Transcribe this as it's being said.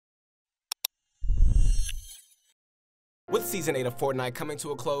With Season 8 of Fortnite coming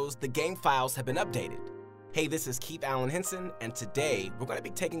to a close, the game files have been updated. Hey, this is Keith Allen Henson, and today we're going to be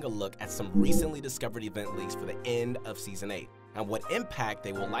taking a look at some recently discovered event leaks for the end of Season 8, and what impact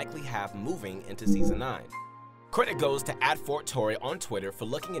they will likely have moving into Season 9. Credit goes to @FortTory on Twitter for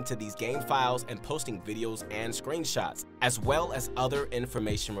looking into these game files and posting videos and screenshots, as well as other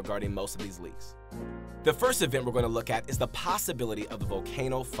information regarding most of these leaks. The first event we're going to look at is the possibility of the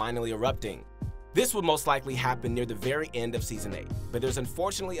volcano finally erupting. This would most likely happen near the very end of Season 8, but there's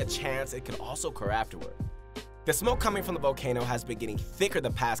unfortunately a chance it could also occur afterward. The smoke coming from the volcano has been getting thicker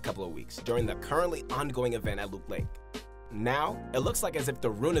the past couple of weeks during the currently ongoing event at Loop Lake. Now, it looks like as if the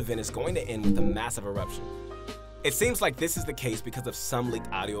Rune event is going to end with a massive eruption. It seems like this is the case because of some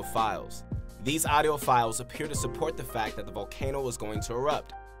leaked audio files. These audio files appear to support the fact that the volcano is going to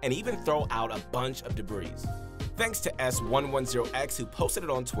erupt and even throw out a bunch of debris. Thanks to S110X who posted it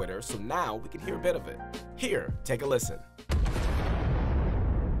on Twitter, so now we can hear a bit of it. Here, take a listen.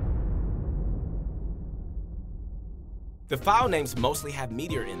 The file names mostly have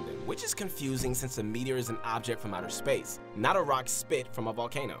meteor in them, which is confusing since a meteor is an object from outer space, not a rock spit from a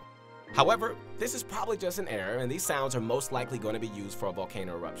volcano. However, this is probably just an error, and these sounds are most likely going to be used for a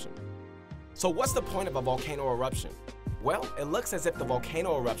volcano eruption. So what's the point of a volcano eruption? Well, it looks as if the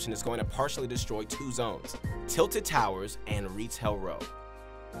volcano eruption is going to partially destroy two zones, Tilted Towers and Retail Row.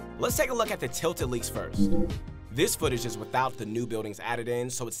 Let's take a look at the Tilted leaks first. This footage is without the new buildings added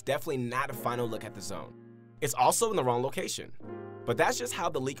in, so it's definitely not a final look at the zone. It's also in the wrong location, but that's just how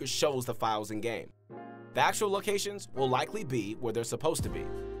the leaker shows the files in game. The actual locations will likely be where they're supposed to be.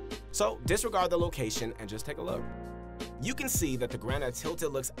 So disregard the location and just take a look. You can see that the ground at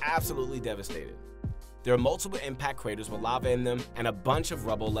Tilted looks absolutely devastated. There are multiple impact craters with lava in them and a bunch of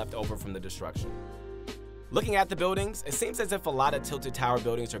rubble left over from the destruction. Looking at the buildings, it seems as if a lot of Tilted Tower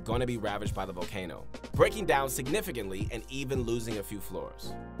buildings are going to be ravaged by the volcano, breaking down significantly and even losing a few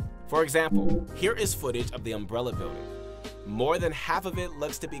floors. For example, here is footage of the Umbrella building. More than half of it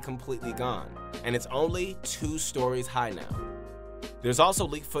looks to be completely gone, and it's only 2 stories high now. There's also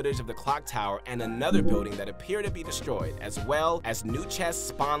leaked footage of the Clock Tower and another building that appear to be destroyed, as well as new chest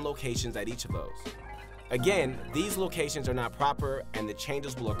spawn locations at each of those. Again, these locations are not proper, and the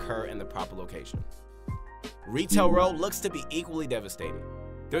changes will occur in the proper location. Retail Row looks to be equally devastating.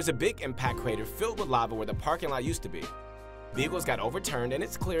 There's a big impact crater filled with lava where the parking lot used to be. Vehicles got overturned, and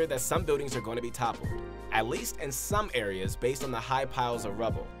it's clear that some buildings are going to be toppled, at least in some areas based on the high piles of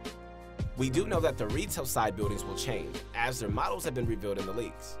rubble. We do know that the retail side buildings will change, as their models have been revealed in the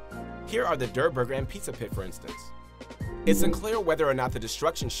leaks. Here are the Durr Burger and Pizza Pit, for instance. It's unclear whether or not the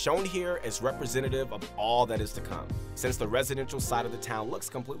destruction shown here is representative of all that is to come, since the residential side of the town looks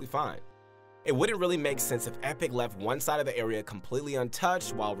completely fine. It wouldn't really make sense if Epic left one side of the area completely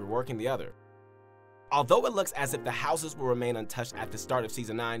untouched while reworking the other. Although it looks as if the houses will remain untouched at the start of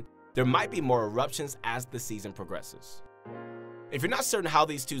Season 9, there might be more eruptions as the season progresses. If you're not certain how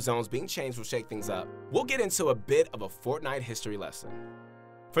these two zones being changed will shake things up, we'll get into a bit of a Fortnite history lesson.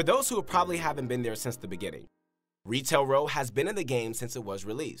 For those who probably haven't been there since the beginning, Retail Row has been in the game since it was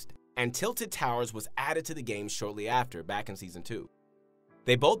released, and Tilted Towers was added to the game shortly after, back in Season 2.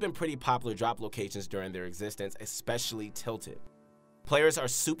 They've both been pretty popular drop locations during their existence, especially Tilted. Players are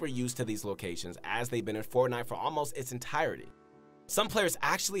super used to these locations as they've been in Fortnite for almost its entirety. Some players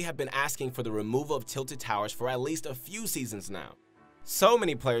actually have been asking for the removal of Tilted Towers for at least a few seasons now. So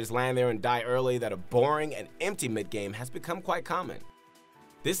many players land there and die early that a boring and empty mid-game has become quite common.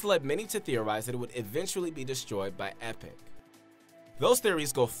 This led many to theorize that it would eventually be destroyed by Epic. Those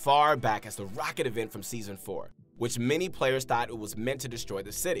theories go far back as the Rocket event from Season 4, which many players thought it was meant to destroy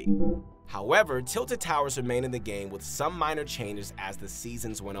the city. However, Tilted Towers remain in the game with some minor changes as the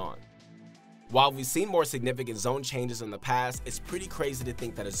seasons went on. While we've seen more significant zone changes in the past, it's pretty crazy to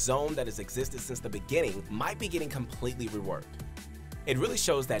think that a zone that has existed since the beginning might be getting completely reworked. It really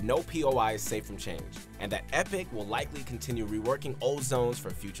shows that no POI is safe from change, and that Epic will likely continue reworking old zones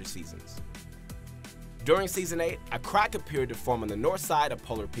for future seasons. During Season 8, a crack appeared to form on the north side of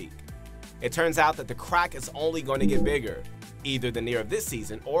Polar Peak. It turns out that the crack is only going to get bigger, either the near of this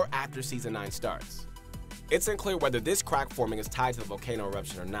season or after Season 9 starts. It's unclear whether this crack forming is tied to the volcano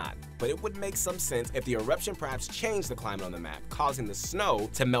eruption or not, but it would make some sense if the eruption perhaps changed the climate on the map, causing the snow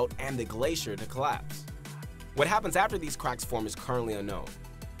to melt and the glacier to collapse. What happens after these cracks form is currently unknown.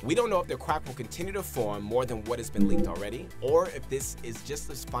 We don't know if the crack will continue to form more than what has been leaked already, or if this is just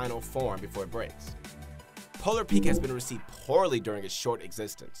its final form before it breaks. Polar Peak has been received poorly during its short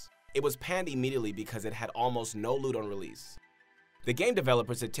existence. It was panned immediately because it had almost no loot on release. The game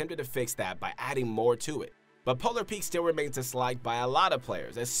developers attempted to fix that by adding more to it, but Polar Peak still remains disliked by a lot of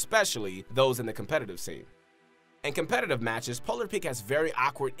players, especially those in the competitive scene. In competitive matches, Polar Peak has very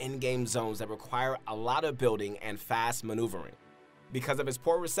awkward in-game zones that require a lot of building and fast maneuvering. Because of its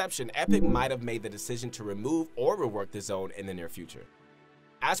poor reception, Epic might have made the decision to remove or rework the zone in the near future.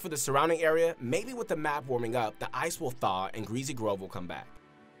 As for the surrounding area, maybe with the map warming up, the ice will thaw and Greasy Grove will come back.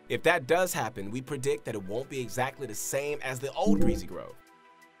 If that does happen, we predict that it won't be exactly the same as the old Greasy Grove.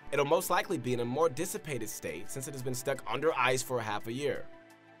 It'll most likely be in a more dissipated state since it has been stuck under ice for half a year.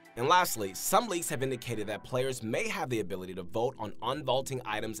 And lastly, some leaks have indicated that players may have the ability to vote on unvaulting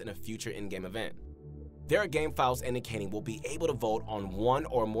items in a future in-game event. There are game files indicating we'll be able to vote on one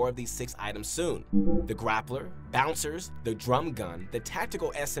or more of these 6 items soon: the grappler, bouncers, the drum gun, the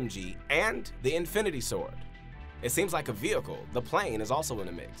tactical SMG, and the infinity sword. It seems like a vehicle, the plane, is also in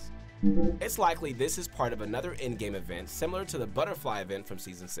the mix. It's likely this is part of another in-game event similar to the butterfly event from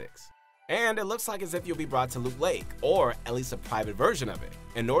Season 6. And it looks like as if you'll be brought to Loot Lake, or at least a private version of it,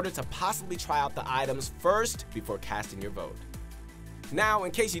 in order to possibly try out the items first before casting your vote. Now,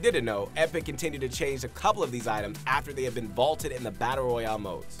 in case you didn't know, Epic continued to change a couple of these items after they have been vaulted in the Battle Royale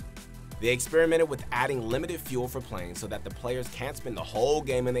modes. They experimented with adding limited fuel for planes so that the players can't spend the whole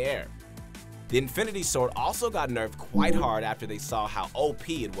game in the air. The Infinity Sword also got nerfed quite hard after they saw how OP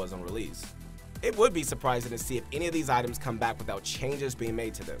it was on release. It would be surprising to see if any of these items come back without changes being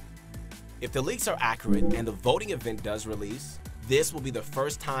made to them. If the leaks are accurate and the voting event does release, this will be the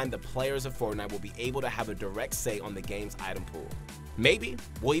first time the players of Fortnite will be able to have a direct say on the game's item pool. Maybe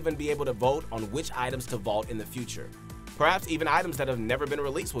we'll even be able to vote on which items to vault in the future. Perhaps even items that have never been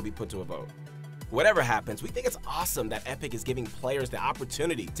released will be put to a vote. Whatever happens, we think it's awesome that Epic is giving players the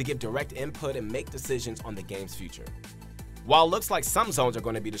opportunity to give direct input and make decisions on the game's future. While it looks like some zones are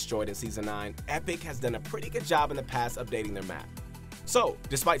going to be destroyed in Season 9, Epic has done a pretty good job in the past updating their map. So,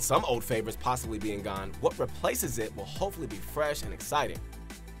 despite some old favorites possibly being gone, what replaces it will hopefully be fresh and exciting.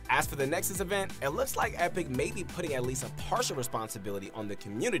 As for the Nexus event, it looks like Epic may be putting at least a partial responsibility on the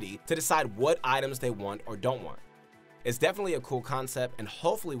community to decide what items they want or don't want. It's definitely a cool concept, and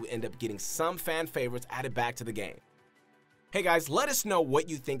hopefully we end up getting some fan favorites added back to the game. Hey guys, let us know what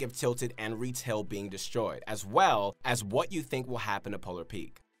you think of Tilted and Retail being destroyed, as well as what you think will happen to Polar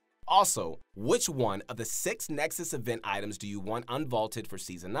Peak. Also, which one of the 6 Nexus event items do you want unvaulted for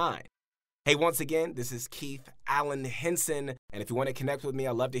Season 9? Hey, once again, this is Keith Allen Henson, and if you want to connect with me,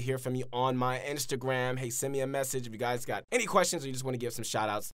 I'd love to hear from you on my Instagram. Hey, send me a message. If you guys got any questions or you just want to give some shout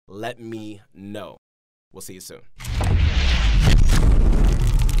outs, let me know. We'll see you soon.